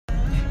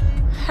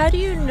how do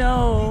you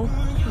know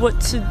what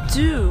to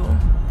do?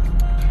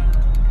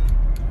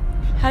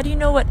 How do you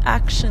know what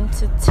action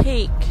to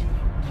take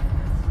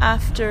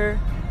after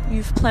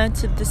you've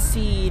planted the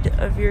seed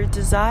of your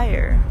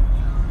desire?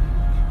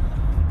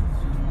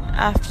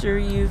 After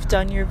you've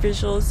done your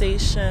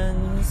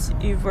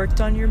visualizations, you've worked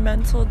on your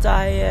mental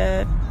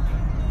diet,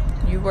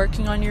 you're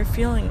working on your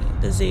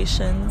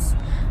feelizations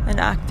and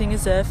acting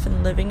as if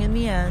and living in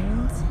the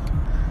end.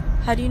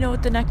 How do you know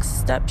what the next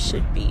step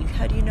should be?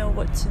 How do you know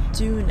what to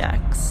do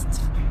next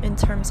in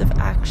terms of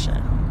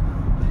action?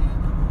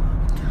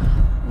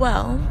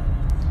 Well,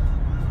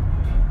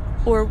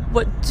 or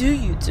what do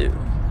you do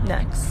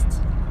next?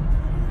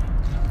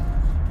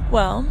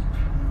 Well,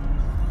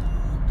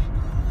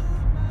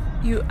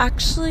 you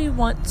actually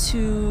want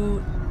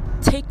to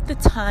take the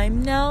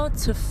time now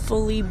to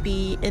fully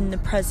be in the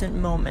present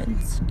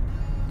moment.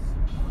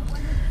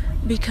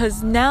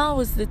 Because now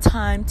is the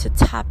time to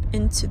tap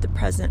into the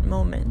present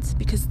moment,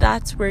 because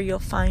that's where you'll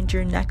find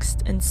your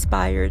next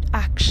inspired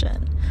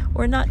action.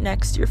 Or not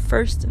next, your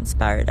first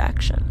inspired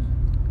action.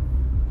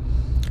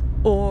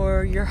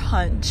 Or your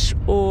hunch,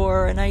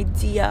 or an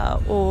idea,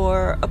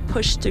 or a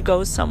push to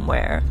go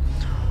somewhere.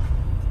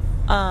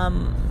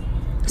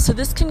 So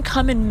this can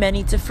come in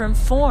many different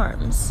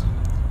forms.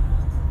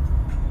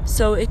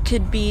 So it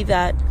could be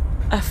that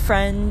a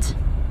friend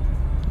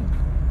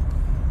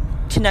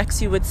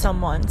connects you with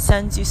someone,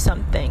 sends you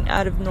something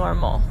out of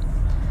normal.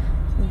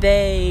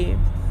 A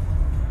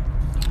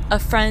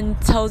friend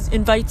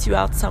invites you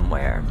out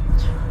somewhere.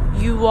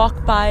 You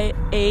walk by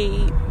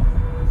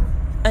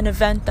an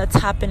event that's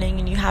happening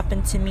and you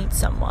happen to meet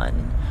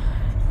someone.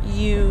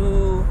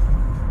 You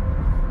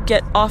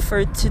get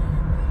offered to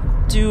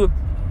do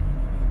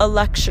a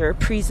lecture,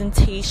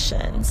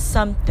 presentation,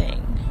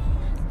 something.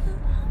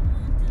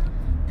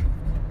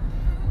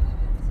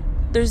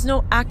 There's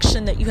no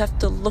action that you have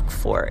to look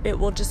for. It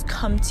will just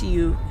come to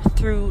you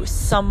through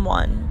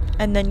someone.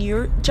 And then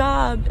your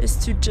job is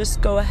to just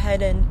go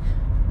ahead and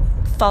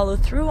follow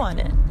through on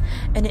it.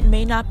 And it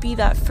may not be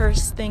that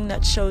first thing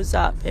that shows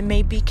up. It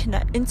may be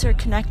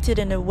interconnected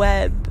in a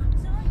web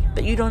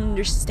that you don't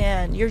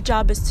understand. Your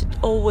job is to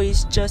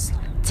always just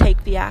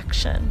take the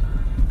action.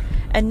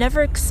 And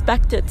never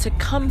expect it to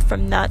come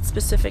from that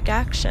specific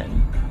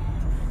action.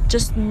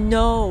 Just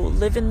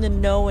live in the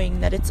knowing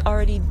that it's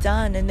already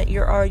done and that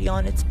you're already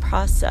on its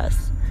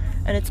process.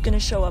 And it's going to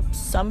show up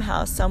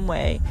somehow, some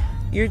way.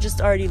 You're just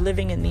already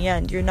living in the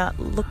end. You're not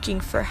looking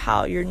for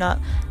how. You're not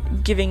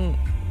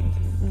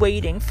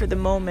waiting for the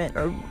moment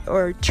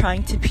or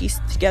trying to piece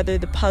together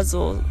the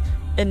puzzle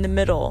in the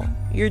middle.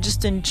 You're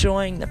just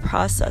enjoying the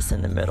process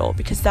in the middle,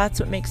 because that's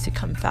what makes it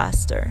come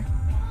faster.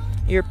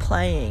 You're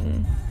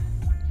playing.